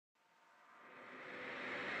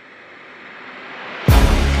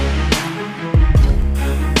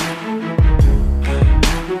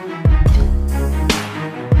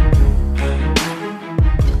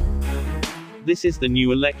This is the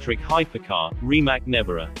new electric hypercar, Rimac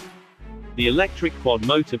NEVERA. The electric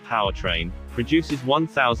quad-motor powertrain produces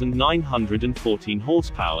 1,914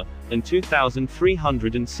 horsepower and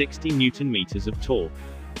 2,360 Nm of torque.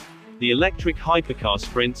 The electric hypercar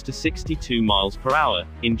sprints to 62 miles per hour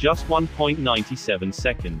in just 1.97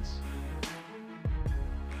 seconds.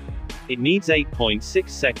 It needs 8.6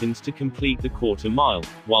 seconds to complete the quarter mile,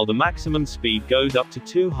 while the maximum speed goes up to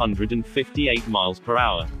 258 miles per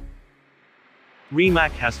hour.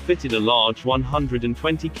 Rimac has fitted a large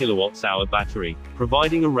 120 kWh battery,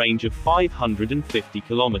 providing a range of 550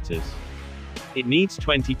 kilometers. It needs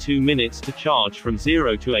 22 minutes to charge from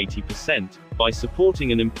 0 to 80%, by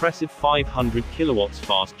supporting an impressive 500 kilowatts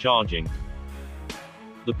fast charging.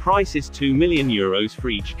 The price is €2 million for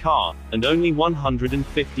each car, and only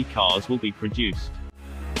 150 cars will be produced.